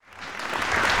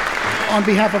On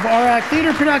behalf of RACT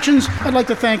Theater Productions, I'd like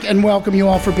to thank and welcome you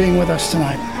all for being with us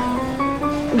tonight.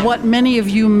 What many of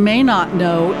you may not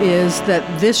know is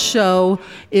that this show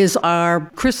is our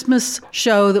Christmas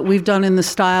show that we've done in the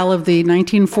style of the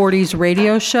 1940s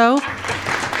radio show.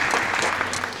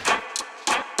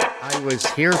 I was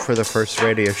here for the first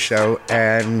radio show,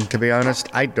 and to be honest,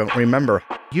 I don't remember.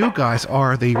 You guys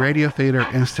are the Radio Theater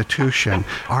Institution,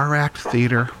 RACT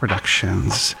Theater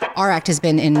Productions. RACT has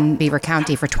been in Beaver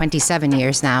County for 27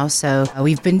 years now, so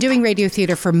we've been doing radio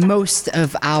theater for most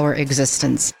of our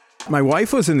existence. My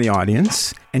wife was in the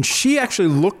audience, and she actually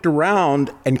looked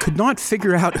around and could not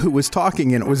figure out who was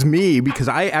talking, and it was me, because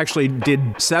I actually did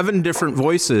 7 different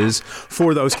voices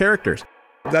for those characters.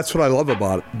 That's what I love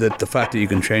about it, the fact that you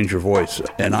can change your voice.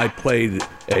 And I played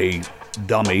a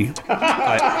dummy.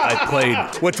 I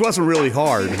played, which wasn't really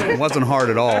hard. It wasn't hard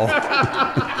at all.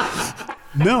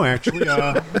 No, actually,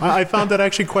 I found that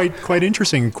actually quite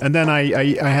interesting. And then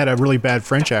I had a really bad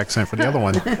French accent for the other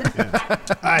one. Yeah.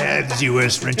 I had the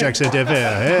US French accent.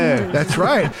 Hey. That's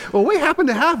right. Well, we happen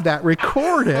to have that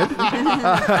recorded,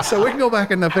 so we can go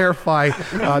back and verify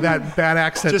that bad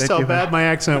accent. Just how bad my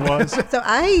accent was. So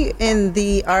in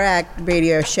the RACT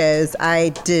radio shows, I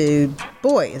do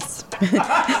boys.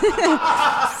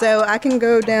 So I can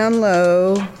go down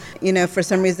low. You know, for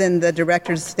some reason, the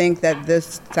directors think that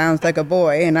this sounds like a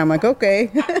boy, and I'm like,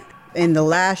 okay. In the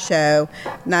last show,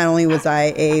 not only was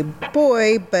I a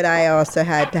boy, but I also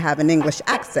had to have an English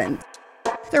accent.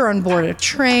 They're on board a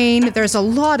train. There's a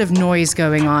lot of noise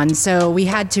going on, so we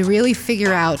had to really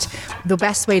figure out the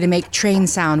best way to make train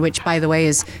sound, which, by the way,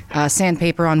 is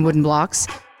sandpaper on wooden blocks.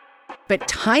 But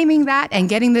timing that and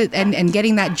getting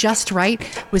that just right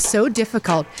was so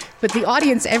difficult. But the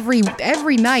audience every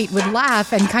night would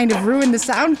laugh and kind of ruin the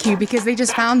sound cue because they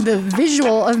just found the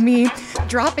visual of me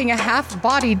dropping a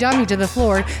half-body dummy to the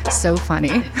floor so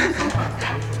funny.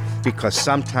 Because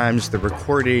sometimes the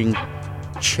recording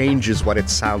changes what it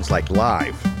sounds like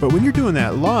live. But when you're doing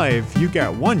that live, you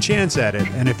got one chance at it,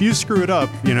 and if you screw it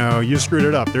up, you screwed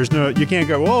it up. You can't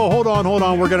go, oh, hold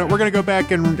on, we're gonna go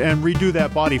back and redo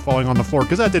that body falling on the floor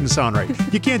because that didn't sound right.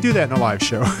 You can't do that in a live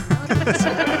show.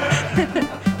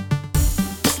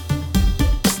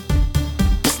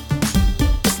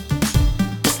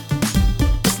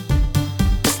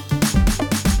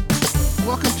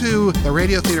 To the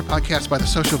Radio Theater Podcast by the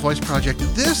Social Voice Project.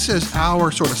 This is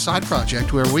our sort of side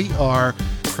project where we are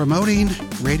promoting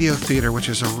radio theater, which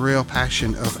is a real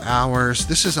passion of ours.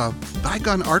 This is a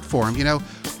bygone art form.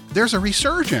 There's a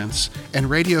resurgence in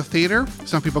radio theater.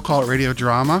 Some people call it radio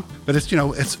drama, but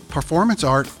it's performance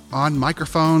art on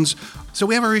microphones. So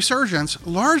we have a resurgence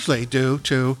largely due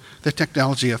to the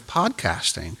technology of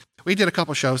podcasting. We did a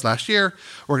couple shows last year.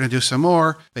 We're going to do some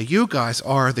more. But you guys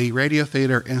are the Radio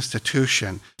Theater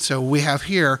Institution. So we have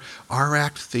here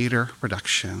RACT Theater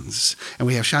Productions. And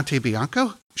we have Shanti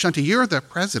Bianco. Shanti, you're the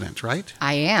president, right?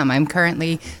 I am. I'm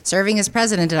currently serving as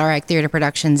president at RACT Theater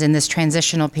Productions in this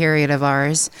transitional period of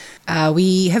ours.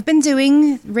 We have been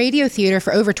doing radio theater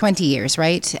for over 20 years,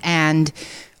 right? And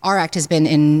RACT has been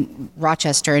in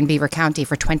Rochester and Beaver County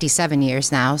for 27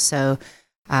 years now. So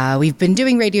we've been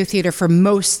doing radio theater for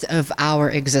most of our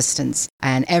existence.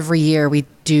 And every year we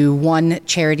do one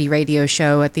charity radio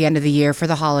show at the end of the year for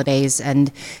the holidays.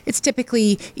 And it's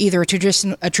typically either a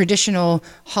traditional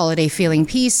holiday feeling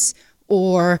piece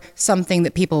or something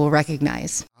that people will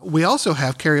recognize. We also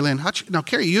have Carrie Lynn Hutch. Now,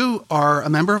 Carrie, you are a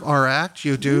member of RACT.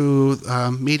 You do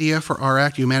media for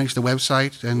RACT. You manage the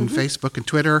website and Facebook and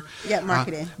Twitter. Yeah,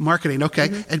 marketing. Marketing,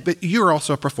 okay. But you're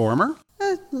also a performer.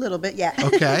 A little bit, yeah.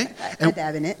 Okay. I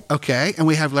dab in it. Okay. And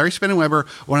we have Larry Spinnenweber,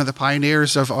 one of the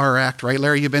pioneers of RACT, right?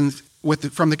 Larry, you've been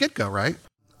from the get-go, right?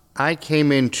 I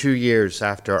came in 2 years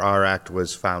after RACT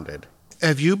was founded.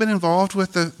 Have you been involved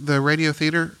with the radio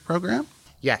theater program?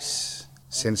 Yes,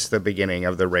 since the beginning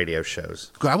of the radio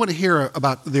shows. I want to hear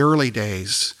about the early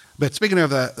days. But speaking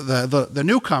of the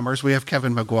newcomers, we have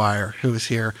Kevin McGuire, who is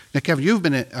here. Now, Kevin, you've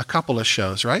been in a couple of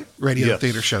shows, right? Radio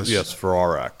theater shows. Yes, for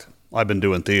RACT. I've been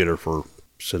doing theater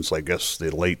since, I guess,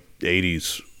 the late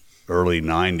 80s, early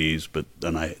 90s, but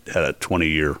then I had a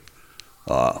 20-year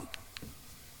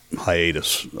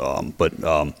hiatus. But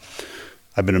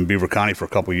I've been in Beaver County for a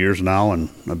couple of years now, and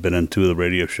I've been in 2 of the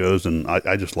radio shows, and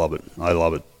I just love it. I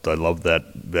love it. I love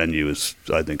that venue.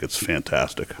 I think it's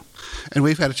fantastic. And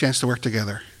we've had a chance to work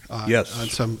together.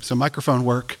 Yes. On some microphone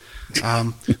work. We all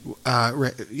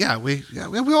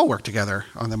work together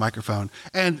on the microphone.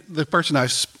 And the person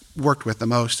I've worked with the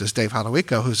most is Dave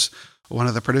Halawico, who's one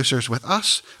of the producers with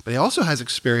us, but he also has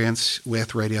experience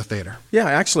with radio theater. Yeah,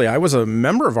 actually, I was a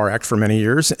member of RACT for many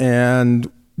years,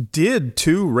 and did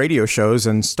 2 radio shows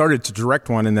and started to direct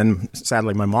one. And then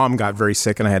sadly, my mom got very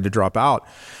sick and I had to drop out.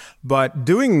 But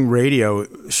doing radio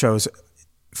shows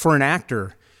for an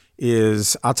actor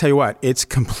is, I'll tell you what, it's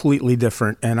completely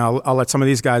different. And I'll let some of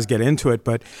these guys get into it.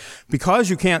 But because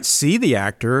you can't see the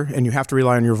actor and you have to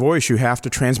rely on your voice, you have to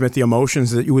transmit the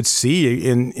emotions that you would see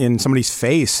in somebody's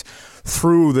face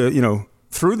through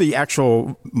the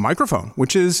actual microphone,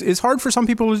 which is hard for some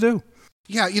people to do.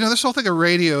 Yeah, this whole thing of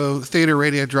radio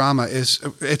drama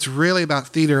it's really about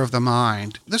theater of the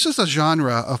mind. This is a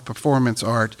genre of performance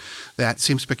art that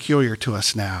seems peculiar to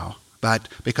us now. But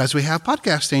because we have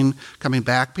podcasting coming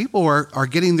back, people are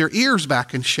getting their ears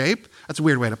back in shape. That's a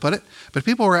weird way to put it. But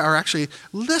people are actually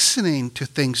listening to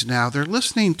things now. They're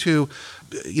listening to,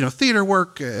 theater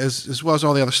work as well as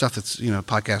all the other stuff that's,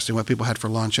 podcasting, what people had for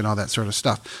lunch and all that sort of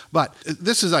stuff. But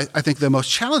this is, I think, the most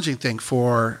challenging thing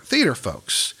for theater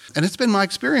folks. And it's been my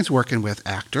experience working with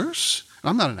actors.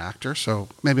 I'm not an actor, so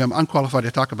maybe I'm unqualified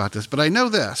to talk about this. But I know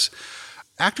this.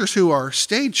 Actors who are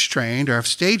stage trained or have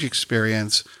stage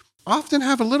experience often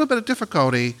have a little bit of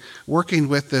difficulty working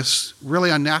with this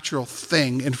really unnatural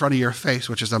thing in front of your face,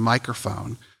 which is a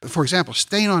microphone. For example,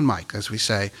 staying on mic, as we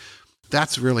say,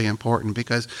 that's really important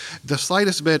because the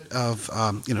slightest bit of,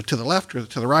 to the left or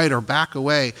to the right or back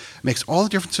away makes all the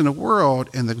difference in the world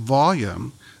in the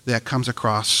volume that comes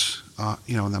across,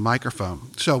 in the microphone.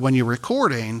 So when you're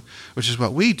recording, which is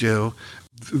what we do,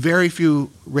 very few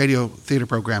radio theater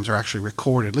programs are actually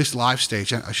recorded, at least live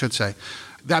stage, I should say.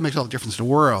 That makes all the difference in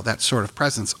the world, that sort of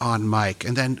presence on mic.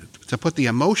 And then to put the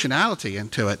emotionality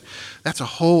into it, that's a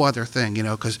whole other thing,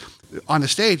 because on the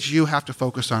stage you have to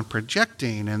focus on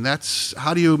projecting, and that's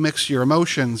how do you mix your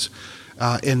emotions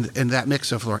in that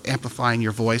mix of amplifying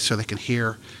your voice so they can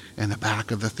hear in the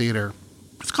back of the theater.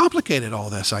 It's complicated, all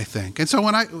this, I think. And so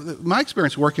my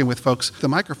experience working with folks, the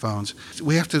microphones,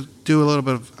 we have to do a little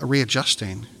bit of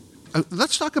readjusting.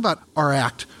 Let's talk about our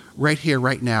act right here,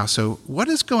 right now. So what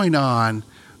is going on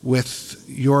with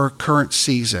your current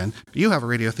season? You have a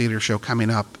radio theater show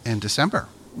coming up in December.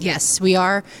 Yes, we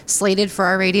are slated for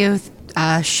our radio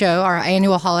show. Our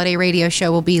annual holiday radio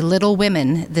show will be Little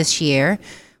Women this year.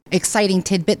 Exciting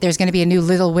tidbit, there's going to be a new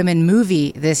Little Women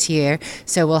movie this year.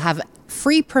 So we'll have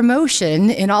free promotion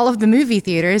in all of the movie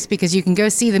theaters because you can go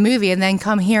see the movie and then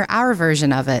come hear our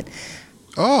version of it.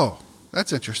 Oh,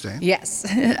 that's interesting. Yes.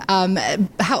 I'm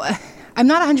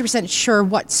not 100% sure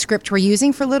what script we're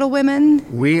using for Little Women.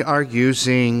 We are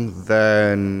using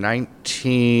the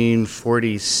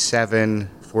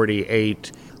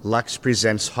 1947-48 Lux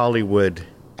Presents Hollywood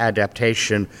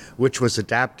adaptation, which was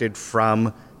adapted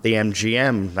from the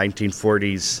MGM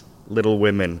 1940s Little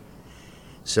Women.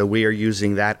 So we are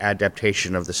using that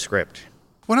adaptation of the script.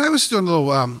 When I was doing a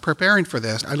little preparing for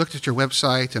this, I looked at your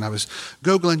website and I was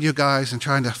Googling you guys and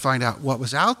trying to find out what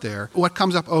was out there. What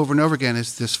comes up over and over again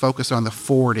is this focus on the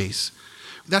 40s.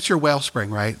 That's your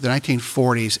wellspring, right? The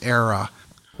 1940s era.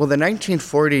 Well, the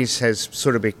 1940s has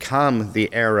sort of become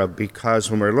the era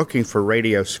because when we're looking for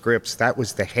radio scripts, that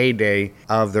was the heyday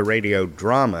of the radio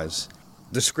dramas.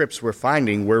 The scripts we're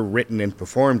finding were written and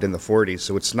performed in the 40s,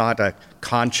 so it's not a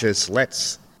conscious,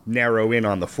 let's narrow in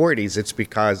on the 40s. It's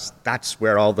because that's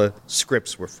where all the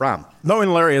scripts were from. Knowing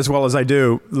Larry as well as I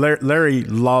do, Larry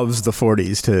loves the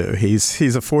 40s too. He's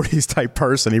a 40s type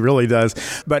person. He really does.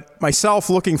 But myself,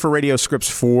 looking for radio scripts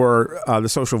for the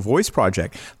Social Voice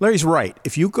Project, Larry's right.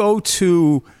 If you go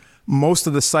to most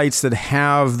of the sites that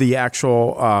have the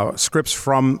actual scripts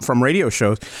from radio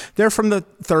shows, they're from the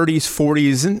 30s,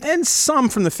 40s, and some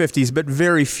from the 50s, but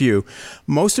very few.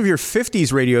 Most of your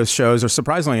 50s radio shows, or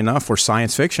surprisingly enough, were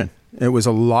science fiction. It was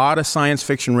a lot of science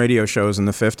fiction radio shows in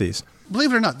the 50s.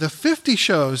 Believe it or not, the 50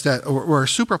 shows that were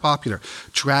super popular,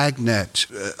 Dragnet,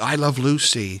 I Love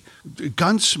Lucy,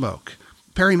 Gunsmoke,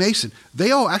 Perry Mason,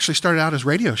 they all actually started out as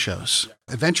radio shows.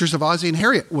 Adventures of Ozzie and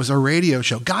Harriet was a radio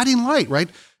show. Guiding Light, right?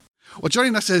 Well,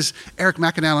 joining us is Eric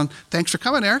McAnallen. Thanks for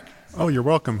coming, Eric. Oh, you're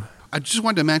welcome. I just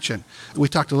wanted to mention, we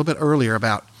talked a little bit earlier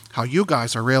about how you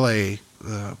guys are really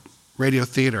the radio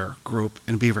theater group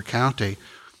in Beaver County.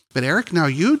 But Eric, now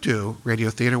you do radio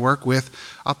theater work with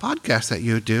a podcast that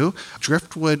you do,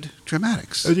 Driftwood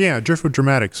Dramatics. Yeah, Driftwood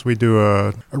Dramatics. We do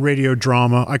a radio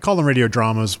drama. I call them radio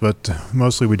dramas, but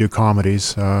mostly we do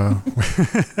comedies.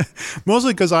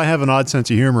 Mostly because I have an odd sense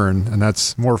of humor, and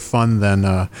that's more fun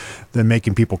than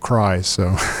making people cry.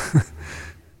 So,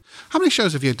 how many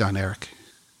shows have you done, Eric?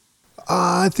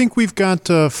 I think we've got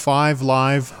 5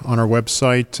 live on our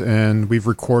website, and we've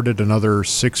recorded another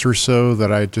 6 or so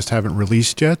that I just haven't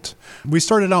released yet. We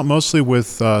started out mostly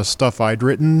with stuff I'd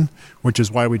written, which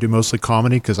is why we do mostly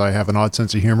comedy, because I have an odd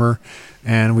sense of humor.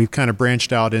 And we've kind of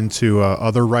branched out into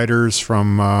other writers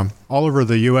from all over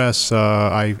the U.S.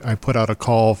 I put out a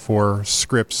call for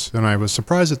scripts, and I was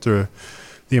surprised at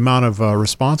the amount of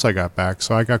response I got back.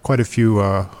 So I got quite a few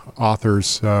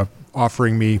authors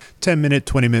offering me 10-minute,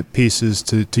 20-minute pieces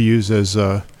to use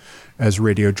as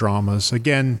radio dramas.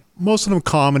 Again, most of them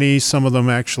comedy, some of them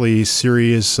actually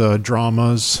serious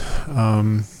dramas.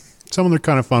 Some of them are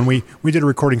kind of fun. We did a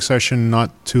recording session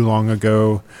not too long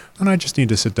ago, and I just need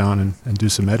to sit down and do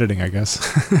some editing, I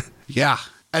guess. Yeah.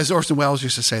 As Orson Welles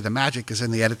used to say, the magic is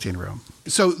in the editing room.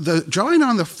 So the drawing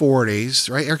on the 40s,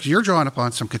 right, Eric, you're drawing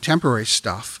upon some contemporary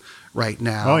stuff right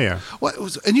now. Oh, yeah.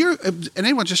 And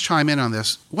anyone just chime in on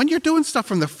this. When you're doing stuff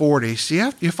from the 40s,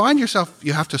 you find yourself,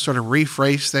 you have to sort of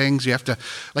rephrase things. You have to,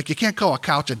 like, you can't call a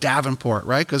couch a Davenport,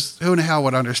 right? Because who in the hell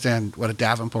would understand what a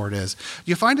Davenport is?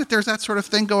 Do you find that there's that sort of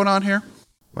thing going on here?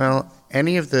 Well,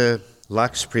 any of the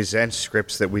Lux Presents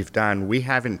scripts that we've done, we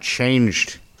haven't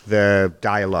changed the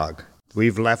dialogue.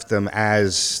 We've left them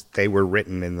as they were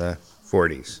written in the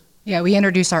 40s. Yeah, we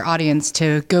introduce our audience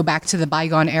to go back to the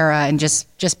bygone era and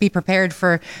just be prepared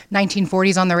for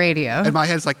 1940s on the radio. In my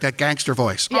head, it's like that gangster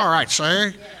voice. Yeah. All right,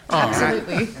 sir.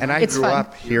 Absolutely. And I grew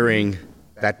up hearing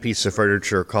that piece of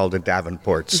furniture called a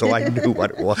Davenport, so I knew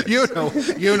what it was. You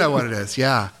know what it is,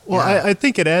 yeah. Well, yeah. I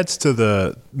think it adds to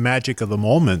the magic of the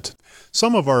moment.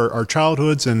 Some of our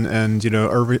childhoods and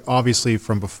obviously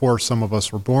from before some of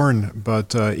us were born,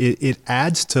 but it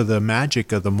adds to the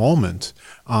magic of the moment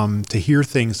to hear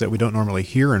things that we don't normally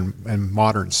hear in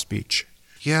modern speech.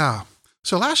 Yeah.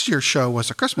 So last year's show was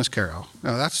A Christmas Carol.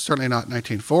 No, that's certainly not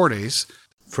 1940s.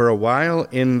 For a while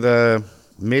in the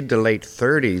mid to late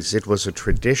 30s, it was a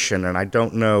tradition, and I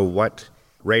don't know what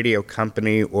radio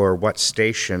company or what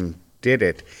station did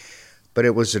it, but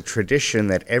it was a tradition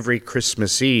that every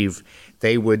Christmas Eve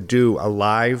they would do a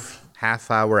live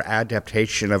half-hour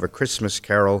adaptation of A Christmas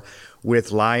Carol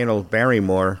with Lionel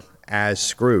Barrymore as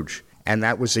Scrooge. And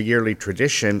that was a yearly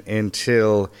tradition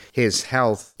until his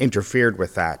health interfered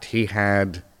with that. He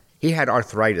had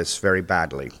arthritis very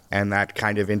badly, and that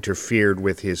kind of interfered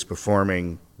with his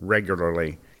performing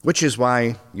regularly, which is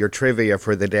why your trivia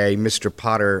for the day, Mr.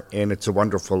 Potter in It's a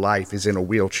Wonderful Life, is in a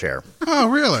wheelchair. Oh,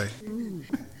 really?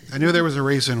 I knew there was a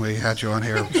reason we had you on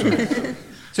here.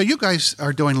 So you guys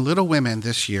are doing Little Women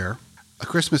this year, A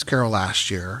Christmas Carol last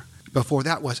year. Before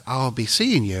that was I'll Be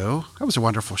Seeing You. That was a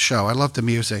wonderful show. I love the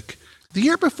music. The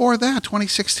year before that,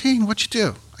 2016, what'd you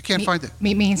do? I can't find it.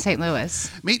 Meet Me in St.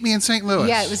 Louis. Meet Me in St. Louis.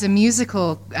 Yeah, it was a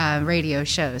musical radio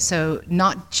show. So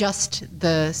not just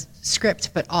the script,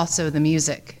 but also the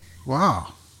music.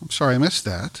 Wow. I'm sorry I missed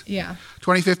that. Yeah.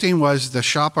 2015 was The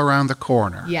Shop Around the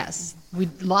Corner. Yes. We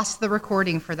lost the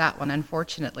recording for that one,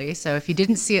 unfortunately. So if you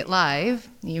didn't see it live,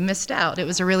 you missed out. It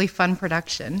was a really fun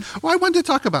production. Well, I wanted to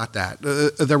talk about that,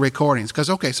 the recordings, because,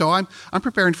 okay, so I'm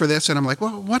preparing for this, and I'm like,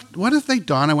 well, what have they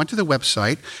done? I went to the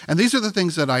website, and these are the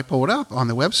things that I pulled up on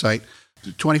the website.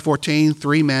 2014,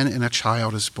 3 Men and a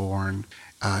Child is Born.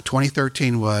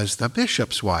 2013 was The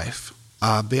Bishop's Wife.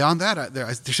 Beyond that,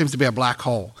 there seems to be a black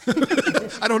hole.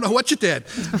 I don't know what you did.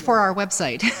 It's before our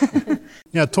website.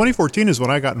 Yeah, 2014 is when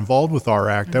I got involved with Our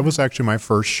Act. That was actually my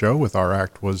first show with Our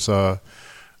Act. Was A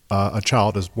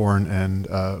Child is Born, and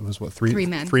it was what, 3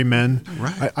 Men. 3 Men.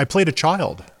 Right. I played a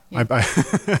child. Yeah. I played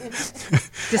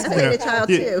a child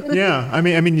too. Yeah, I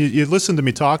mean, you listen to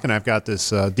me talk, and I've got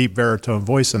this deep baritone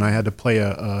voice, and I had to play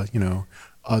a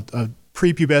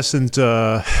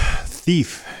prepubescent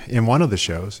thief in one of the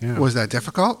shows. Yeah. Was that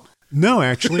difficult? No,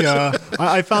 actually,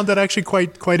 I found that actually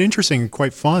quite interesting,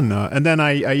 quite fun. And then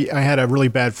I had a really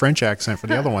bad French accent for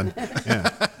the other one. Yeah.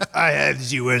 I had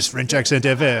the worst French accent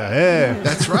ever. Yeah.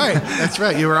 That's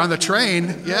right. You were on the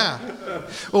train. Yeah.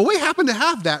 Well, we happen to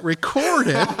have that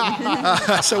recorded,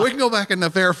 so we can go back and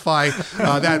verify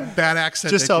that bad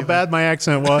accent. Just how bad my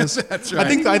accent was. That's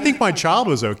right. I think my child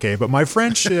was okay, but my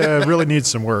French really needs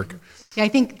some work. Yeah, I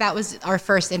think that was our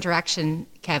first interaction,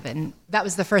 Kevin. That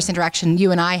was the first interaction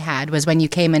you and I had, was when you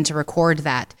came in to record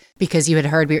that, because you had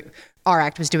heard Our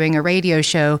Act was doing a radio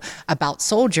show about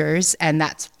soldiers, and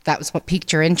that was what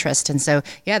piqued your interest. And so,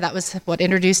 yeah, that was what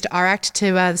introduced Our Act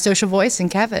to the Social Voice and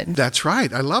Kevin. That's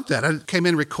right. I love that. I came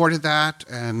in, recorded that,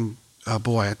 and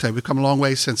boy, I tell you, we've come a long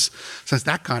way since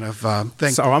that kind of thing.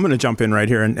 So I'm going to jump in right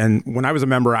here. And when I was a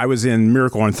member, I was in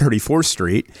Miracle on 34th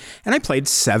Street, and I played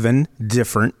 7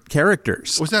 different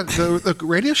characters. Was that the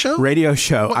radio show? Radio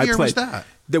show. What year was that?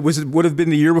 that would have been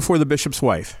the year before The Bishop's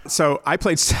Wife. So I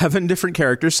played 7 different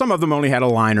characters. Some of them only had a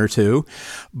line or two,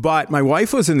 but my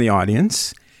wife was in the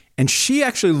audience. And she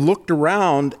actually looked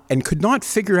around and could not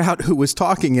figure out who was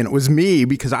talking, and it was me,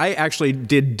 because I actually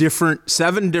did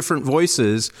 7 different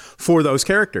voices for those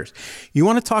characters. You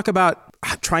want to talk about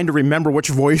trying to remember which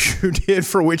voice you did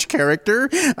for which character?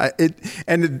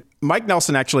 Mike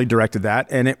Nelson actually directed that,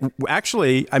 and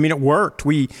it worked.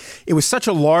 It was such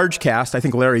a large cast. I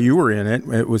think, Larry, you were in it.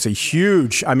 It was a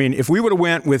huge, if we would have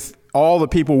went with all the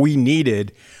people we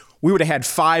needed, we would have had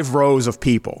 5 rows of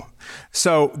people.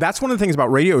 So that's one of the things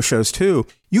about radio shows too.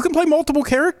 You can play multiple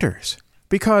characters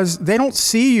because they don't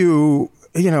see you.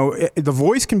 The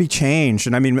voice can be changed.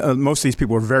 And most of these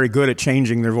people are very good at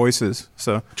changing their voices.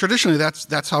 So traditionally,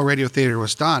 that's how radio theater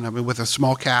was done. With a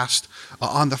small cast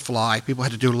on the fly, people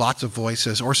had to do lots of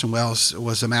voices. Orson Welles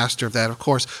was a master of that, of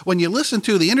course. When you listen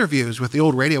to the interviews with the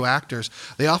old radio actors,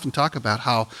 they often talk about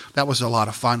how that was a lot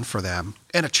of fun for them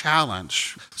and a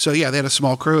challenge. So yeah, they had a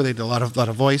small crew. They did a lot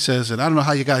of voices, and I don't know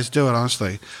how you guys do it,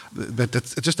 honestly, but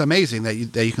it's just amazing that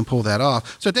you can pull that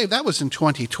off. So Dave, that was in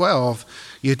 2012.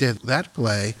 You did that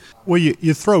play. Well,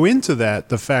 you throw into that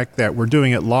the fact that we're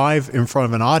doing it live in front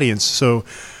of an audience. So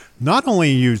not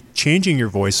only are you changing your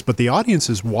voice, but the audience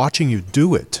is watching you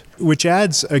do it, which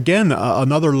adds, again,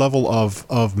 another level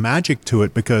of magic to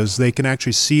it, because they can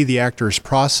actually see the actor's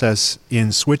process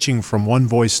in switching from one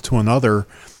voice to another,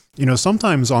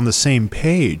 sometimes on the same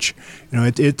page.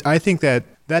 I think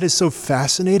that is so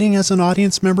fascinating as an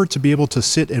audience member to be able to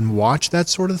sit and watch that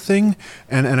sort of thing.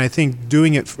 And I think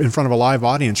doing it in front of a live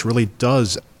audience really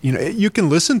does. You can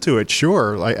listen to it,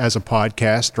 sure, like as a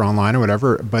podcast or online or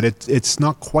whatever, but it's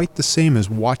not quite the same as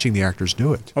watching the actors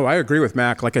do it. Oh, I agree with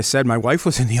Mac. Like I said, my wife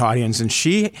was in the audience, and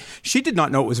she did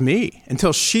not know it was me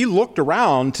until she looked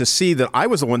around to see that I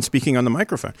was the one speaking on the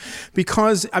microphone.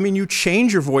 Because, you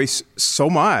change your voice so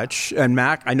much, and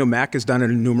I know Mac has done it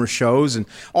in numerous shows, and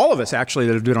all of us actually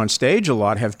that have done it on stage a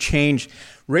lot have changed.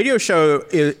 Radio show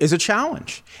is a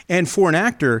challenge, and for an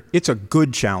actor, it's a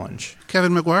good challenge.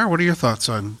 Kevin McGuire, what are your thoughts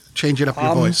on changing up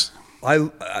your voice?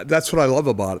 That's what I love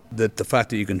about it, the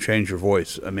fact that you can change your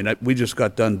voice. We just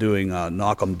got done doing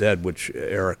Knock 'em Dead, which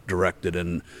Eric directed,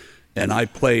 and I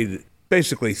played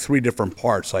basically 3 different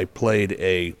parts. I played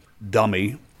a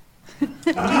dummy.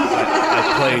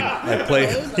 I played.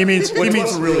 He means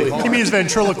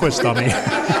ventriloquist dummy.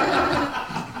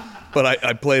 But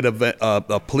I played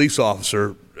a police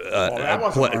officer,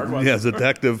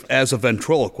 detective, as a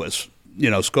ventriloquist,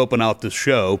 scoping out this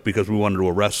show because we wanted to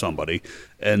arrest somebody.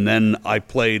 And then I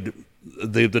played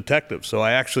the detective. So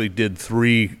I actually did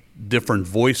 3 different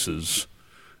voices.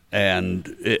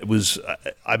 And it was,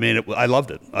 I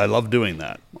loved it. I love doing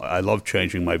that. I love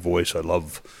changing my voice. I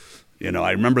love,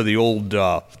 I remember the old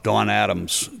Don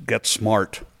Adams, Get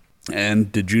Smart.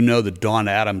 And did you know that Don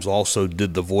Adams also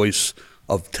did the voice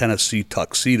of Tennessee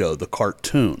Tuxedo, the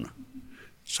cartoon?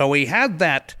 So he had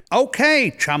that,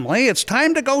 okay, Chumley, it's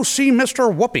time to go see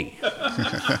Mr. Whoopi.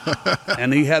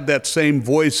 And he had that same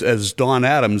voice as Don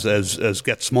Adams as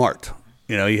Get Smart.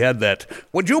 He had that,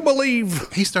 would you believe?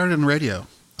 He started in radio,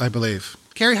 I believe.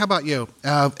 Carrie, how about you?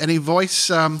 Any voice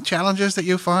challenges that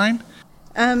you find?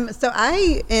 So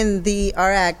in the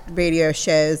R-Act radio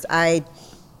shows, I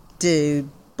do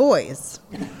boys.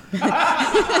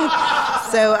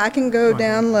 So I can go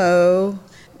down low.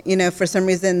 For some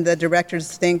reason, the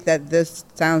directors think that this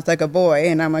sounds like a boy,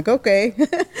 and I'm like, okay,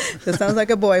 this sounds like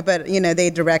a boy. But, they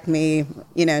direct me,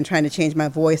 and trying to change my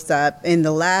voice up. In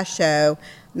the last show,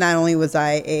 not only was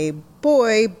I a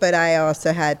boy, but I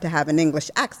also had to have an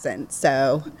English accent.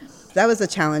 So that was a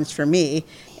challenge for me.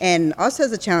 And also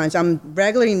as a challenge, I'm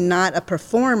regularly not a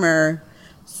performer,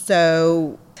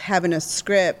 so having a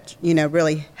script,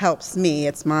 really helps me.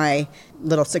 It's my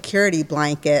little security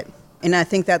blanket. And I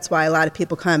think that's why a lot of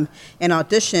people come and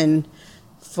audition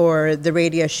for the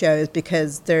radio shows,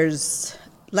 because there's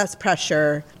less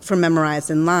pressure for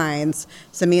memorizing lines.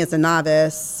 So me as a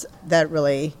novice, that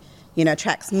really,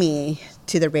 attracts me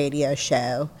to the radio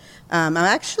show. I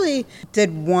actually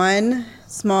did one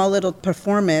small little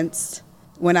performance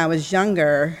when I was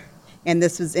younger, and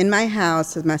this was in my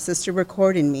house with my sister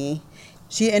recording me.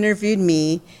 She interviewed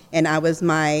me, and I was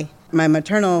my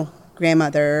maternal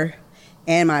grandmother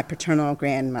and my paternal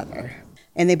grandmother.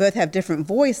 And they both have different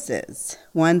voices.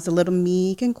 One's a little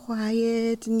meek and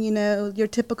quiet and, your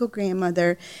typical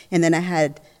grandmother. And then I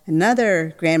had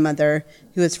another grandmother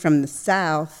who was from the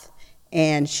South,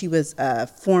 and she was a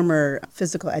former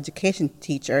physical education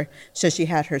teacher, so she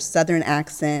had her Southern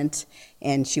accent,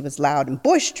 and she was loud and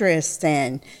boisterous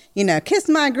and, kiss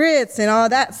my grits and all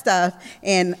that stuff.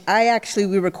 And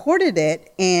we recorded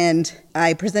it, and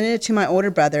I presented it to my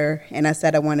older brother, and I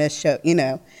said I want to show,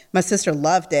 my sister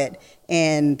loved it,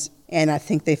 and I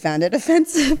think they found it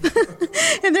offensive.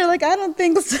 And they're like, I don't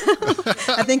think so.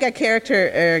 I think I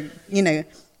caricatured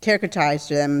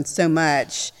them so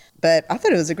much. But I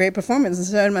thought it was a great performance, and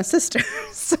so did my sister.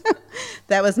 So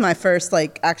that was my first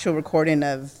actual recording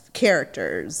of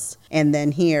characters. And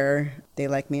then here, they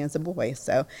like me as a boy.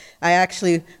 So I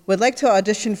actually would like to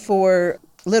audition for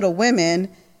Little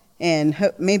Women, and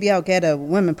maybe I'll get a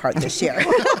women part this year.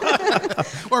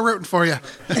 We're rooting for you.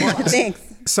 Thanks.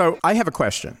 So I have a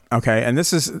question, okay?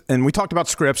 And we talked about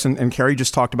scripts, and Carrie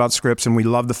just talked about scripts, and we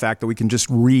love the fact that we can just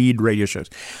read radio shows.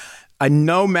 I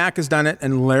know Mac has done it,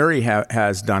 and Larry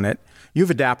has done it. You've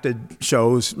adapted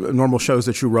shows, normal shows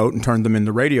that you wrote, and turned them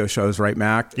into radio shows, right,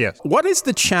 Mac? Yes. What is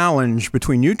the challenge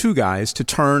between you two guys to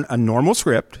turn a normal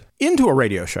script into a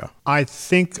radio show? I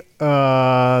think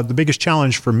the biggest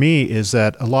challenge for me is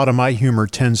that a lot of my humor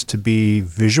tends to be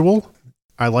visual.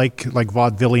 I like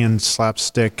vaudevillian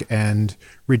slapstick and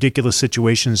ridiculous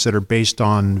situations that are based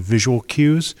on visual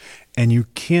cues, and you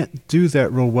can't do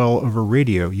that real well over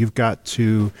radio. You've got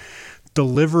to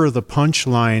deliver the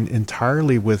punchline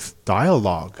entirely with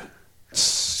dialogue.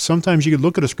 Sometimes you could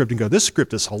look at a script and go, this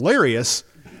script is hilarious.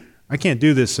 I can't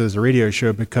do this as a radio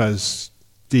show because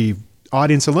the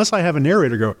audience, unless I have a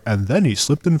narrator go, and then he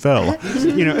slipped and fell,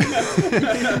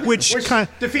 which kind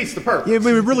of defeats the purpose. Yeah,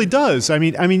 it really does. I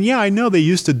mean, yeah, I know they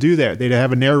used to do that. They'd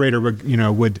have a narrator,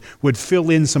 would fill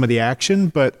in some of the action,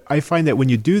 but I find that when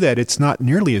you do that, it's not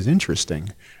nearly as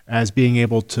interesting as being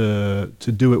able to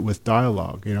do it with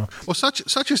dialogue. Well,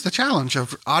 such is the challenge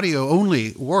of audio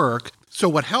only work. So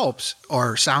what helps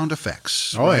are sound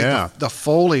effects. Oh, right? Yeah, the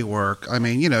Foley work. I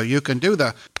mean, you can do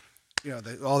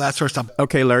all that sort of stuff.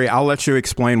 Okay, Larry, I'll let you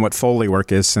explain what Foley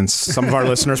work is, since some of our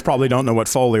listeners probably don't know what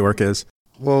Foley work is.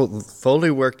 Well,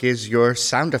 Foley work is your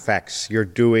sound effects. You're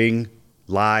doing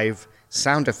live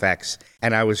sound effects.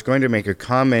 And I was going to make a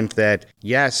comment that,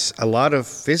 yes, a lot of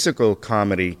physical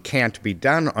comedy can't be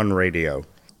done on radio.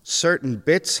 Certain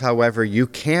bits, however, you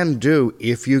can do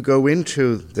if you go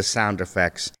into the sound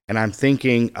effects. And I'm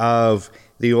thinking of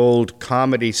the old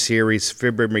comedy series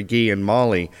Fibber, McGee, and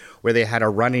Molly, where they had a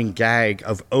running gag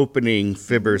of opening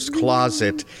Fibber's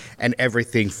closet and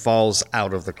everything falls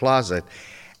out of the closet.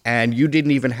 And you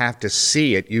didn't even have to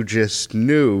see it. You just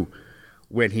knew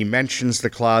when he mentions the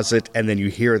closet, and then you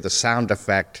hear the sound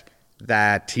effect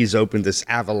that he's opened this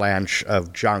avalanche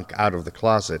of junk out of the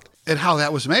closet. And how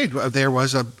that was made, there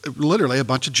was literally a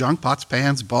bunch of junk, pots,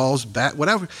 pans, balls,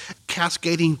 whatever,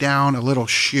 cascading down a little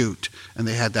chute, and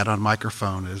they had that on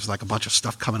microphone. It was like a bunch of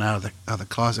stuff coming out of the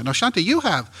closet. Now, Shanti, you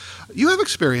have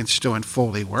experience doing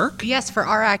Foley work. Yes, for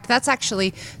our act. That's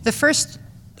actually the first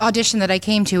audition that I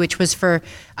came to, which was for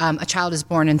A Child is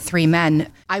Born and Three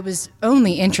Men. I was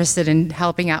only interested in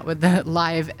helping out with the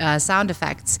live sound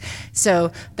effects.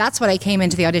 So that's what I came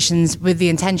into the auditions with, the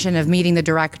intention of meeting the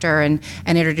director and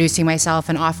introducing myself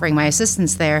and offering my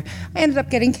assistance there. I ended up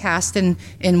getting cast in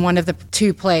one of the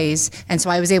two plays, and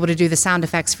so I was able to do the sound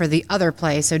effects for the other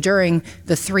play. So during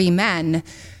the Three Men,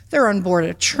 they're on board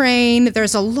a train.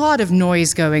 There's a lot of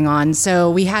noise going on.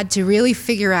 So we had to really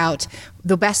figure out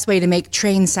the best way to make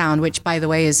train sound, which, by the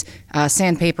way, is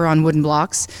sandpaper on wooden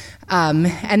blocks. And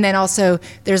then also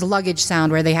there's luggage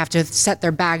sound, where they have to set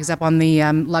their bags up on the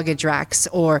luggage racks,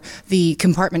 or the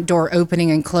compartment door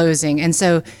opening and closing. And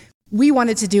so we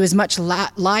wanted to do as much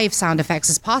live sound effects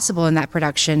as possible in that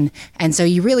production. And so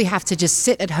you really have to just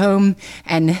sit at home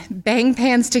and bang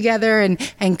pans together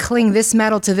and cling this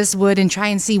metal to this wood and try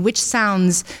and see which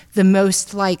sounds the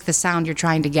most like the sound you're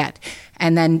trying to get.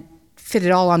 And then fit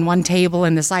it all on one table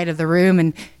in the side of the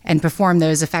room and perform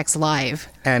those effects live.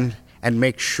 And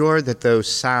make sure that those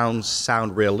sounds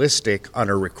sound realistic on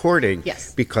a recording.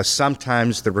 Yes. Because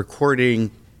sometimes the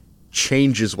recording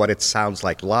changes what it sounds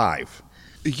like live.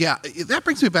 Yeah, that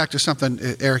brings me back to something,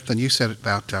 Eric, that you said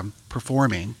about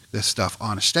performing this stuff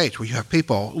on a stage where you have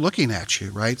people looking at you,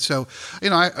 right? So,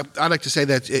 I like to say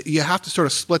that you have to sort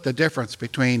of split the difference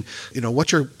between,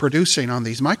 what you're producing on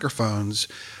these microphones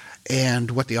and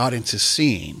what the audience is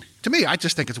seeing. To me, I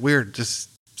just think it's weird to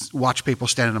watch people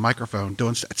stand in a microphone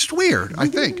doing stuff. It's weird, I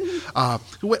think.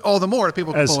 All the more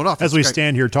people can pull it off. As we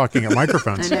stand here talking at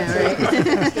microphones. I know,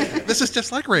 right? This is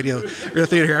just like radio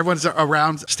theater here. Everyone's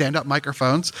around stand-up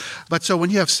microphones. But so when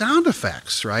you have sound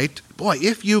effects, right, boy,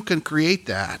 if you can create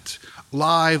that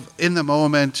live in the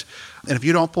moment, and if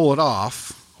you don't pull it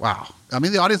off, Wow. I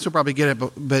mean, the audience will probably get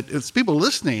it, but it's people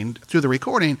listening to the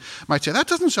recording might say, that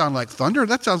doesn't sound like thunder.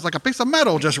 That sounds like a piece of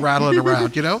metal just rattling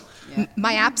around, you know?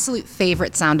 My absolute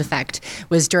favorite sound effect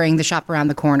was during the Shop Around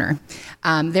the Corner.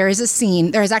 There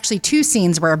is actually two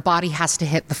scenes where a body has to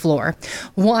hit the floor.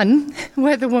 One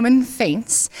where the woman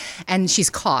faints and she's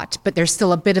caught, but there's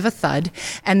still a bit of a thud.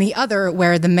 And the other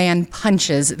where the man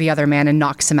punches the other man and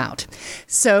knocks him out.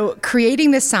 So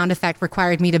creating this sound effect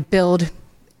required me to build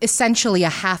essentially a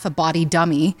half a body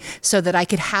dummy so that I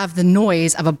could have the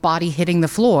noise of a body hitting the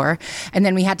floor. And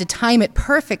then we had to time it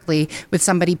perfectly with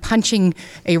somebody punching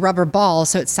a rubber ball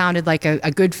so it sounded like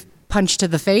a good punch to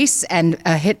the face and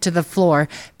a hit to the floor.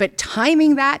 But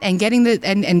timing that and getting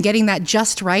that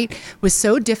just right was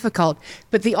so difficult.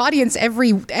 But the audience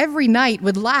every night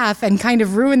would laugh and kind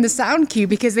of ruin the sound cue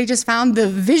because they just found the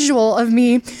visual of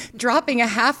me dropping a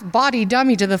half body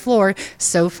dummy to the floor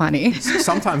so funny.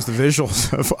 Sometimes the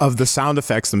visuals of the sound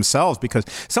effects themselves, because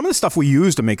some of the stuff we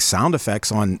use to make sound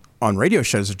effects on radio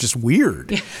shows are just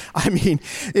weird. Yeah. I mean,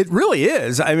 it really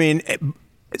is. I mean,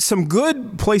 some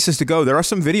good places to go. There are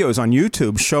some videos on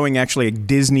YouTube showing actually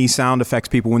Disney sound effects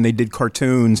people when they did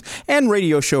cartoons and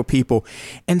radio show people.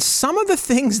 And some of the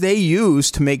things they use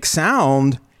to make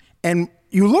sound, and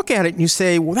you look at it and you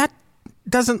say, well, that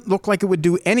doesn't look like it would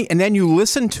do any. And then you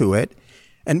listen to it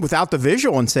and without the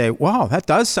visual and say, wow, that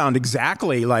does sound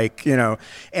exactly like, you know.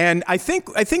 And I think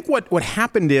what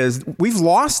happened is we've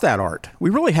lost that art.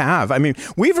 We really have. I mean,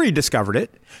 we've rediscovered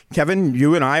it. Kevin,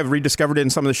 you and I have rediscovered it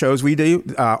in some of the shows we do.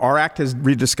 Our act has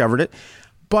rediscovered it.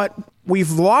 But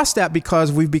we've lost that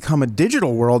because we've become a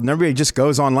digital world and everybody just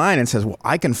goes online and says, well,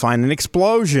 I can find an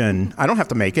explosion. I don't have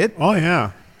to make it. Oh,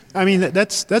 yeah. I mean,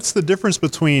 that's the difference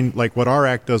between like what our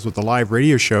act does with the live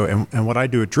radio show and what I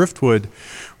do at Driftwood,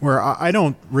 where I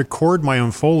don't record my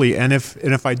own Foley. And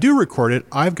if I do record it,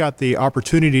 I've got the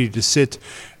opportunity to sit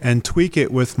and tweak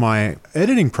it with my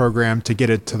editing program to get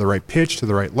it to the right pitch, to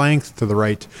the right length, to the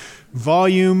right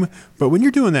volume. But when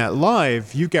you're doing that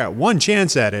live, you've got one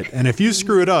chance at it, and if you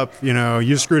screw it up, you know,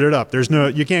 you screwed it up.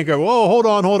 You can't go, oh, hold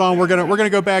on, we're gonna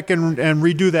go back and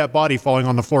redo that body falling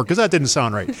on the floor because that didn't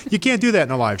sound right. You can't do that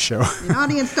in a live show. The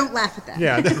audience don't laugh at that.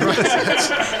 Yeah,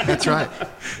 that's right.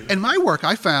 In my work,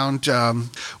 I found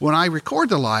when I record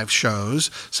the live shows,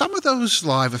 some of those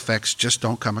live effects just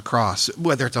don't come across.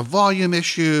 Whether it's a volume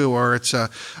issue or it's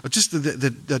just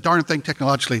the darn thing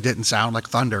technologically didn't sound like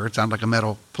thunder. It sounded like a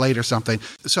metal plate or something.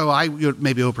 So I would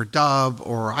maybe overdub,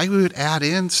 or I would add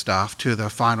in stuff to the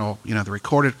final, the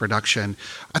recorded production.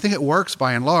 I think it works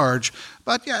by and large,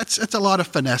 but yeah, it's a lot of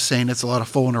finessing. It's a lot of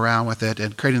fooling around with it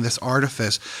and creating this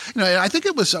artifice. I think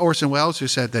it was Orson Welles who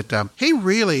said that he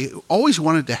really always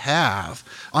wanted to have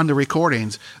on the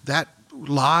recordings that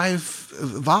live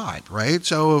vibe, right?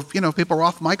 So if people were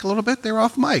off mic a little bit, they were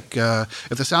off mic.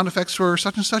 If the sound effects were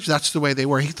such and such, that's the way they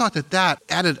were. He thought that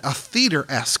added a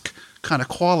theater-esque kind of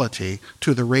quality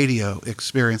to the radio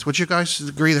experience. Would you guys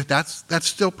agree that that's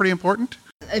still pretty important?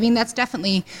 I mean, that's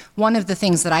definitely one of the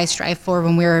things that I strive for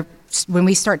when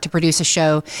we start to produce a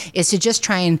show, is to just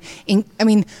try and,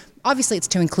 obviously it's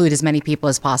to include as many people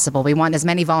as possible. We want as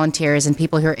many volunteers and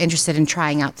people who are interested in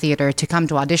trying out theater to come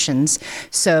to auditions.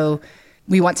 So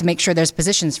we want to make sure there's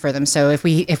positions for them. So if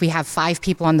we have 5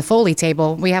 people on the Foley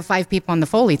table, we have 5 people on the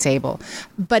Foley table.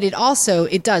 But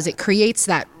it creates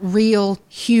that real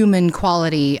human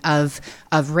quality of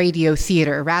radio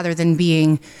theater, rather than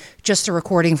being just a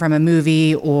recording from a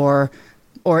movie or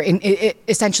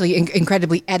essentially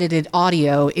incredibly edited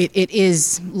audio. It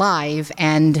is live,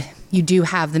 and you do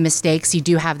have the mistakes, you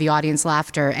do have the audience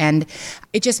laughter, and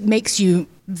it just makes you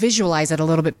visualize it a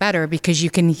little bit better because you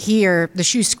can hear the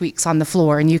shoe squeaks on the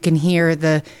floor and you can hear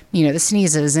the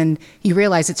sneezes, and you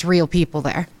realize it's real people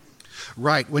there.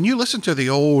 Right. When you listen to the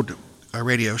old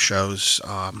radio shows,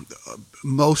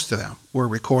 most of them were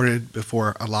recorded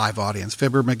before a live audience.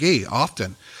 Fibber McGee,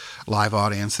 often live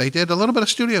audience. They did a little bit of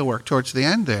studio work towards the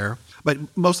end there, but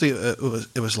mostly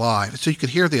it was live. So you could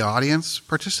hear the audience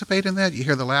participate in that. You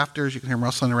hear the laughters, you can hear them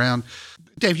rustling around.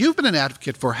 Dave, you've been an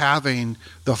advocate for having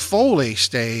the Foley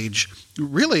stage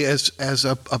really as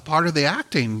a part of the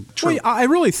acting troupe. Well, I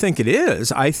really think it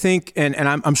is. I think, and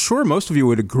I'm sure most of you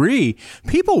would agree,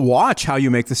 people watch how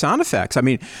you make the sound effects. I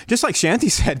mean, just like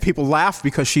Shanti said, people laughed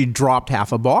because she dropped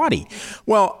half a body.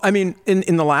 Well, I mean,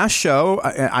 in the last show,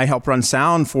 I helped run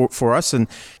sound for us, and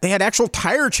they had actual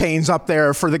tire chains up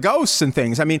there for the ghosts and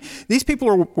things. I mean, these people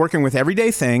are working with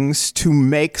everyday things to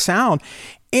make sound.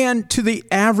 And to the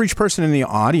average person in the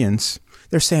audience,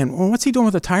 they're saying, well, what's he doing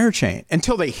with a tire chain?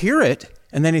 Until they hear it,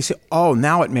 and then they say, oh,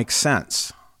 now it makes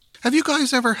sense. Have you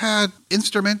guys ever had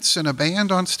instruments in a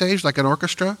band on stage, like an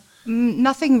orchestra?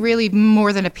 Nothing really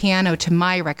more than a piano to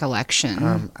my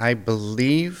recollection. I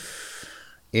believe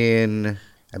in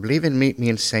Meet Me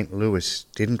in St. Louis,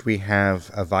 didn't we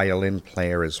have a violin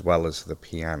player as well as the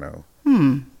piano?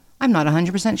 I'm not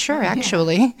 100% sure,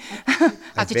 actually. I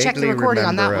have to check the recording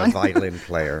on that one. I vaguely remember a violin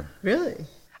player. Really?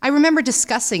 I remember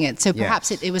discussing it, so perhaps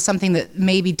Yes. it was something that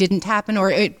maybe didn't happen, or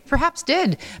it perhaps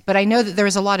did. But I know that there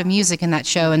was a lot of music in that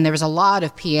show, and there was a lot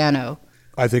of piano.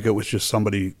 I think it was just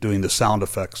somebody doing the sound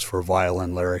effects for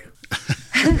violin, Larry.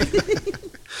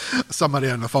 Somebody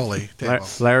on the Foley table.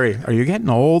 Larry, are you getting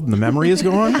old and the memory is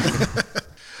gone?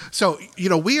 So,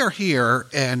 we are here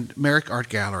in Merrick Art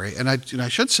Gallery, and I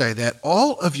should say that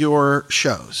all of your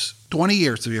shows, 20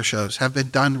 years of your shows, have been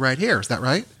done right here. Is that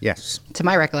right? Yes. To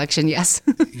my recollection, yes.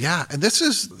 Yeah, and this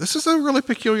is a really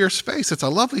peculiar space. It's a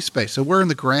lovely space. So we're in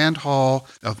the grand hall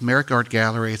of Merrick Art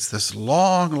Gallery. It's this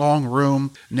long, long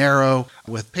room, narrow,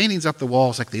 with paintings up the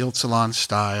walls like the old salon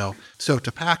style. So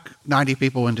to pack 90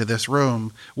 people into this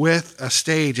room with a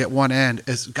stage at one end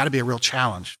has got to be a real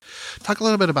challenge. Talk a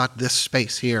little bit about this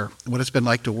space here, what it's been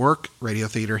like to work radio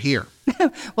theater here.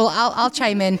 Well, I'll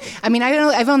chime in. I mean,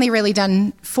 I've only really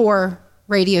done 4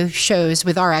 radio shows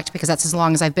with our act because that's as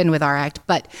long as I've been with our act.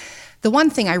 But the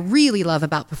one thing I really love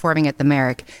about performing at the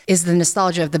Merrick is the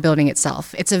nostalgia of the building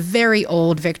itself. It's a very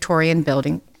old Victorian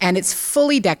building, and it's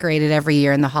fully decorated every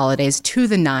year in the holidays to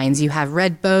the nines. You have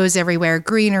red bows everywhere,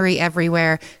 greenery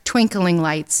everywhere, twinkling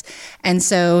lights. And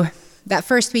so that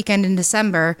first weekend in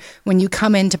December, when you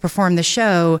come in to perform the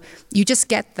show, you just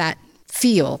get that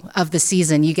feel of the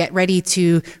season. You get ready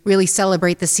to really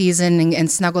celebrate the season and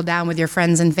snuggle down with your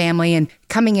friends and family. And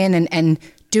coming in and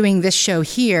doing this show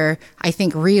here, I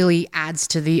think really adds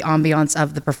to the ambiance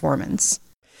of the performance.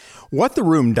 What the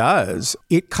room does,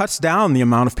 it cuts down the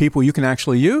amount of people you can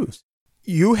actually use.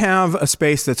 You have a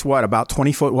space that's about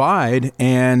 20 foot wide.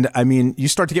 And I mean, you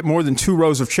start to get more than 2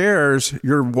 rows of chairs,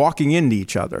 you're walking into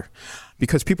each other.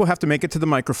 Because people have to make it to the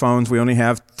microphones. We only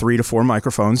have 3 to 4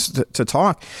 microphones to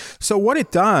talk. So what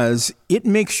it does, it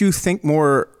makes you think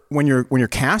more when you're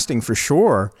casting for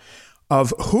sure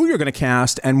of who you're going to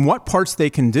cast and what parts they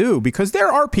can do. Because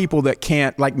there are people that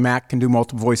can't, like Mac can do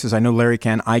multiple voices. I know Larry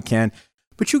can, I can.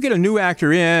 But you get a new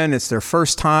actor in, it's their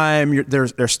first time.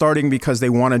 They're starting because they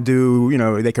want to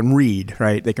do, they can read,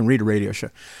 right? They can read a radio show.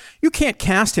 You can't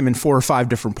cast him in 4 or 5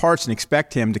 different parts and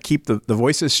expect him to keep the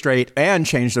voices straight and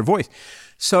change their voice.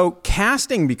 So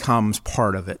casting becomes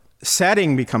part of it.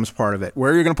 Setting becomes part of it.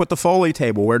 Where you're going to put the Foley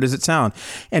table, where does it sound?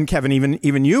 And Kevin,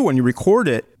 even you, when you record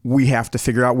it, we have to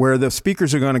figure out where the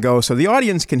speakers are going to go so the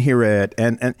audience can hear it.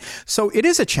 And so it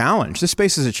is a challenge. This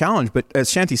space is a challenge. But as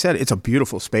Shanti said, it's a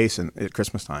beautiful space at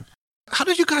Christmas time. How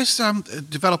did you guys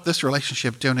develop this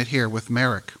relationship doing it here with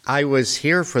Merrick? I was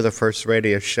here for the first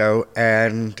radio show,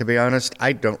 and to be honest,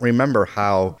 I don't remember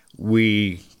how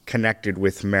we connected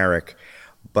with Merrick,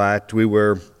 but we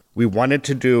wanted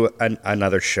to do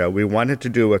another show. We wanted to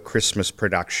do a Christmas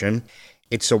production.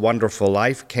 It's a Wonderful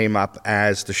Life came up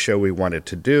as the show we wanted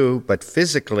to do, but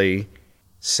physically,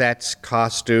 sets,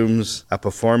 costumes, a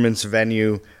performance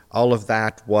venue, all of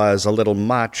that was a little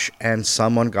much, and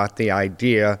someone got the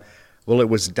idea, well, it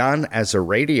was done as a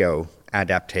radio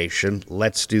adaptation,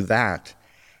 let's do that.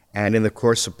 And in the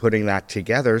course of putting that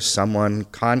together, someone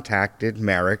contacted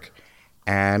Merrick,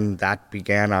 and that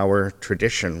began our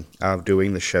tradition of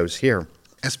doing the shows here.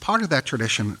 As part of that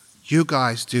tradition, you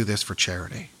guys do this for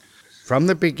charity. From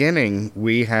the beginning,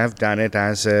 we have done it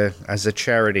as a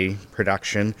charity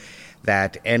production,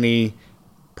 that any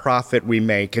profit we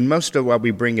make, and most of what we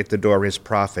bring at the door is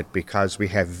profit because we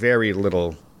have very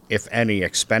little, if any,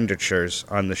 expenditures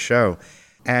on the show.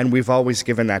 And we've always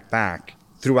given that back.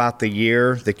 Throughout the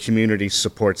year, the community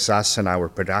supports us and our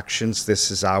productions. This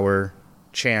is our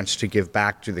chance to give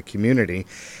back to the community.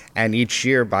 And each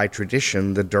year, by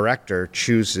tradition, the director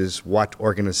chooses what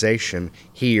organization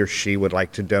he or she would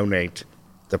like to donate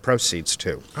the proceeds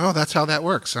to. Oh, that's how that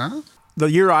works, huh? The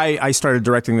year I started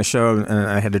directing the show, and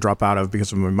I had to drop out of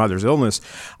because of my mother's illness,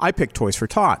 I picked Toys for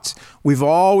Tots. We've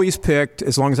always picked,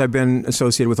 as long as I've been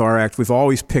associated with our act, we've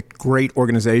always picked great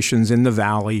organizations in the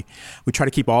Valley. We try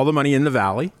to keep all the money in the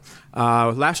Valley.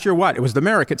 Last year, it was the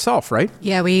Merrick itself, right?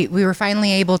 Yeah, we were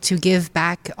finally able to give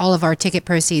back all of our ticket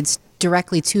proceeds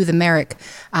directly to the Merrick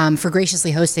for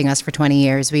graciously hosting us for 20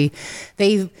 years.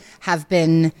 They have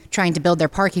been trying to build their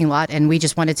parking lot, and we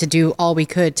just wanted to do all we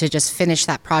could to just finish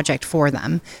that project for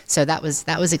them. So that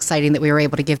was exciting that we were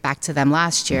able to give back to them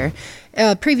last year.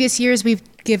 Previous years, we've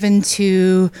given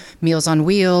to Meals on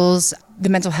Wheels, the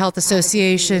Mental Health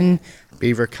Association,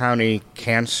 Beaver County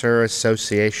Cancer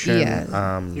Association.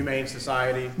 Yeah. Humane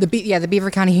Society. The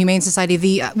Beaver County Humane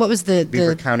Society. What was the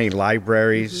Beaver County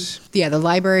Libraries. Yeah, the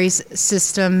libraries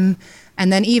system. And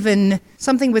then even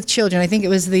something with children. I think it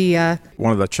was the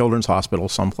one of the children's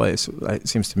hospitals someplace. It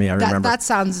seems to me, I remember. That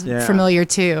sounds familiar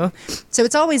too. So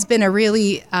it's always been a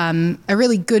really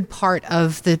good part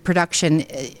of the production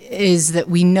is that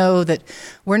we know that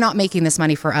we're not making this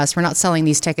money for us. We're not selling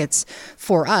these tickets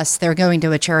for us. They're going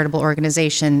to a charitable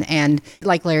organization. And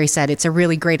like Larry said, it's a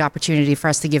really great opportunity for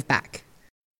us to give back.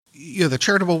 The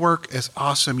charitable work is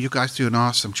awesome. You guys do an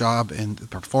awesome job in the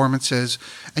performances,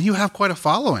 and you have quite a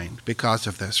following because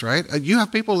of this, right? You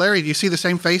have people, Larry, do you see the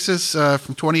same faces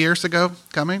from 20 years ago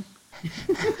coming?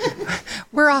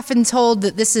 We're often told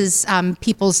that this is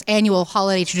people's annual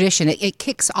holiday tradition. It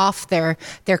kicks off their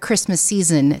Christmas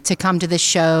season to come to this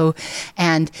show.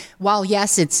 And while,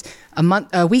 yes, it's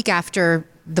a week after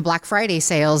the Black Friday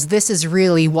sales, this is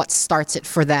really what starts it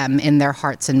for them in their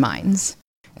hearts and minds.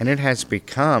 And it has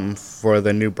become, for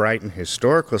the New Brighton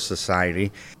Historical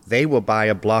Society, they will buy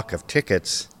a block of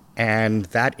tickets, and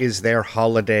that is their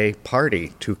holiday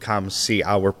party to come see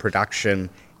our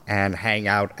production and hang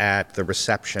out at the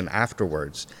reception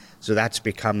afterwards. So that's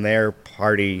become their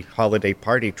holiday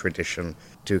party tradition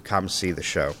to come see the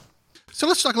show. So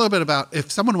let's talk a little bit about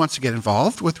if someone wants to get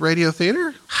involved with radio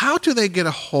theater, how do they get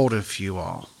a hold of you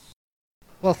all?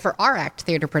 Well, for our act,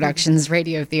 Theater Productions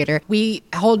Radio Theater, we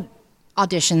hold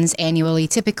auditions annually,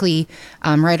 typically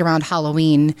right around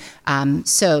Halloween.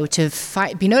 So to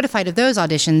be notified of those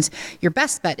auditions, your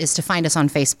best bet is to find us on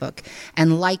Facebook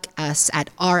and like us at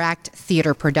Our Act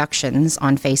Theater Productions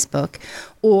on Facebook,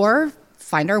 or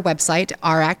find our website,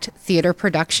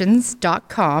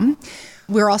 ouracttheaterproductions.com.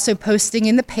 We're also posting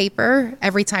in the paper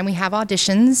every time we have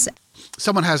auditions.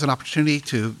 Someone has an opportunity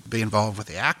to be involved with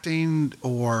the acting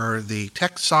or the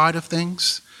tech side of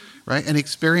things, right? Any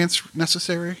experience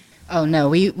necessary? Oh, no,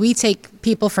 we take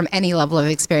people from any level of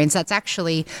experience. That's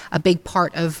actually a big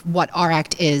part of what Our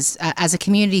Act is. As a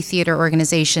community theater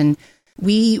organization,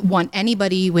 we want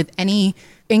anybody with any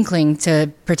inkling to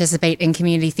participate in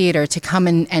community theater to come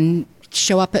and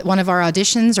show up at one of our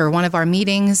auditions or one of our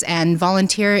meetings and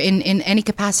volunteer in any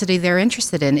capacity they're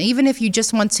interested in. Even if you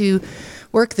just want to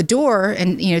work the door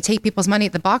and take people's money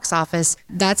at the box office,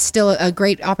 that's still a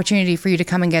great opportunity for you to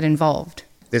come and get involved.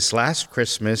 This last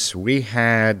Christmas, we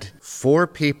had 4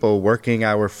 people working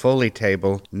our Foley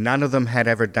table. None of them had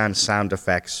ever done sound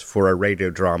effects for a radio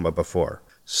drama before.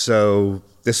 So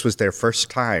this was their first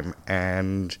time.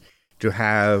 And to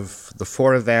have the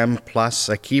 4 of them plus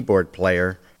a keyboard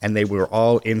player, and they were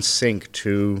all in sync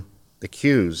to the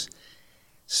cues.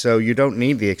 So you don't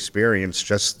need the experience,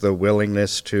 just the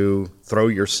willingness to throw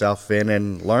yourself in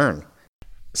and learn.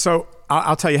 So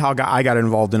I'll tell you how I got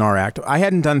involved in Our Act. I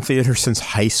hadn't done theater since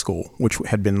high school, which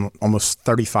had been almost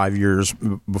 35 years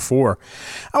before.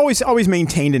 I always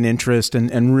maintained an interest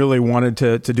and really wanted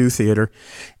to do theater.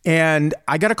 And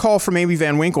I got a call from Amy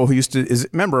Van Winkle, who is a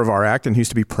member of Our Act and who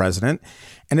used to be president.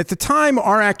 And at the time,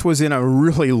 Our Act was in a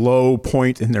really low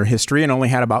point in their history and only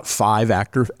had about 5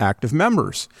 active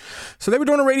members. So they were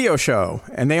doing a radio show,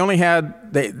 and they only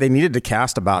had, they needed to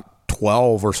cast about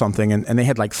 12 or something, and they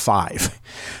had like 5.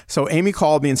 So Amy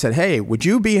called me and said, hey, would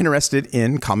you be interested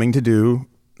in coming to do,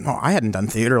 I hadn't done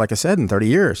theater, like I said, in 30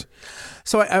 years.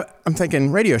 So I'm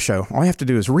thinking, radio show, all I have to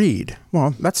do is read.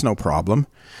 Well, that's no problem.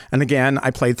 And again,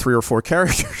 I played 3 or 4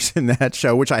 characters in that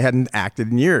show, which I hadn't acted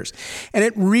in years. And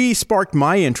it re-sparked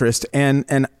my interest.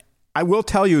 And I will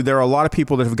tell you, there are a lot of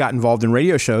people that have got involved in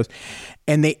radio shows,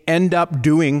 and they end up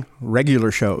doing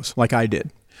regular shows like I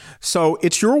did. So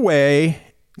it's your way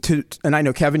to, and I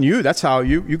know, Kevin, that's how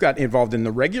you got involved in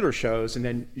the regular shows, and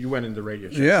then you went into the radio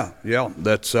shows. Yeah.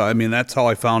 That's that's how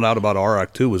I found out about Our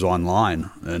Act too, was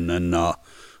online, and then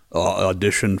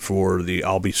auditioned for the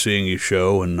I'll Be Seeing You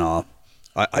show, and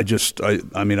I just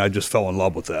fell in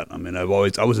love with that. I mean, I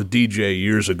was a DJ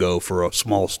years ago for a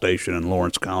small station in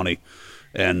Lawrence County,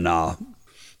 and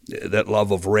that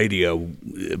love of radio,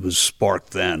 it was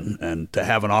sparked then, and to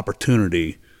have an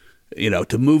opportunity,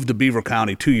 to move to Beaver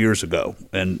County 2 years ago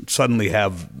and suddenly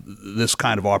have this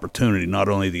kind of opportunity, not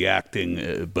only the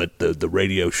acting, but the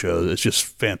radio show, it's just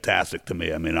fantastic to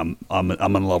me. I mean,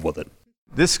 I'm in love with it.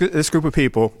 This group of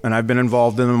people, and I've been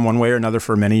involved in them one way or another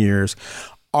for many years,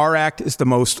 Our Act is the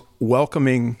most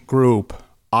welcoming group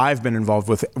I've been involved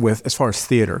with as far as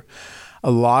theater.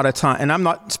 A lot of time, and I'm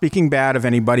not speaking bad of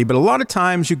anybody, but a lot of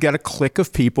times you get a clique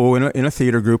of people in a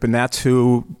theater group, and that's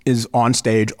who is on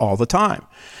stage all the time.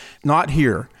 Not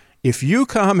here. If you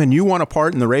come and you want a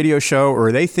part in the radio show,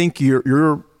 or they think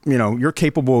you're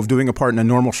capable of doing a part in a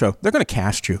normal show, they're going to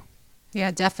cast you.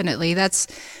 Yeah, definitely. That's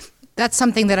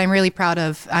something that I'm really proud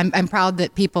of. I'm proud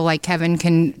that people like Kevin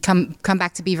can come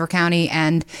back to Beaver County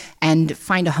and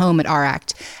find a home at our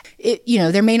act.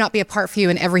 There may not be a part for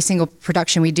you in every single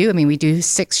production we do. I mean, we do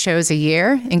 6 shows a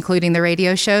year, including the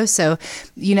radio show. So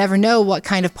you never know what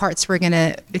kind of parts we're going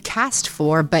to cast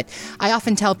for. But I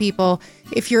often tell people,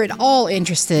 if you're at all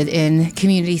interested in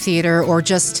community theater or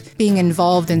just being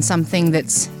involved in something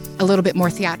that's a little bit more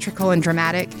theatrical and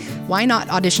dramatic, why not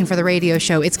audition for the radio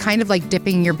show? It's kind of like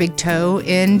dipping your big toe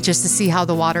in just to see how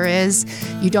the water is.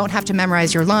 You don't have to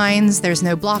memorize your lines. There's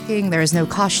no blocking. There's no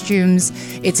costumes.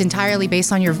 It's entirely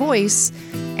based on your voice.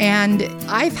 And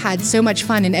I've had so much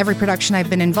fun in every production I've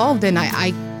been involved in.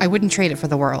 I wouldn't trade it for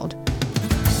the world.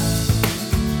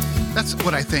 That's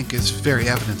what I think is very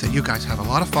evident, that you guys have a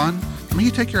lot of fun. I mean,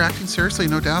 you take your acting seriously,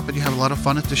 no doubt, but you have a lot of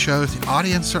fun at the shows. The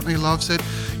audience certainly loves it.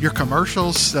 Your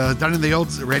commercials, done in the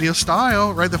old radio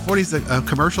style, right? The 40s, the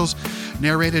commercials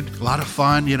narrated, a lot of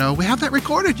fun. We have that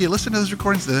recorded. You listen to those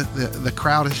recordings, the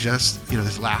crowd is just,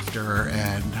 there's laughter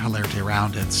and hilarity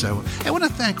around it. So I want to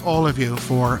thank all of you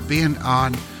for being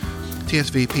on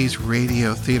TSVP's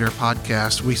Radio Theater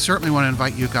Podcast. We certainly want to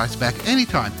invite you guys back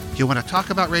anytime. You want to talk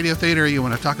about radio theater, you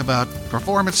want to talk about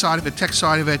performance side of it, tech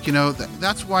side of it,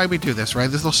 that's why we do this, right?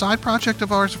 This little side project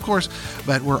of ours, of course,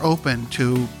 but we're open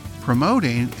to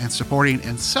promoting and supporting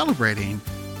and celebrating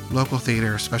local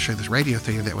theater, especially this radio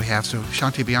theater that we have. So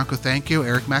Shanti Bianco, thank you.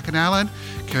 Eric McAnallen,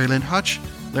 Carrie Lynn Hutch,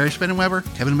 Larry Spinnenweber,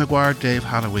 Kevin McGuire, Dave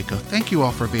Halawico. Thank you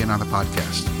all for being on the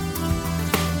podcast.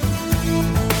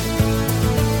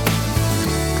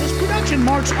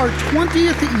 Marks our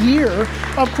 20th year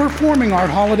of performing our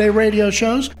holiday radio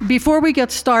shows. Before we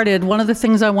get started, one of the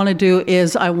things I want to do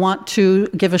is I want to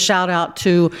give a shout out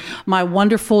to my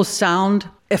wonderful sound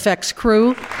effects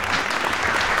crew.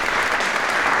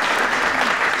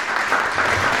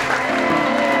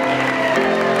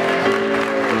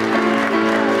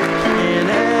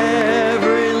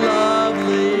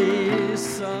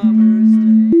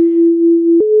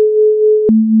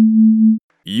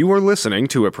 You are listening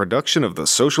to a production of the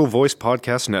Social Voice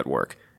Podcast Network.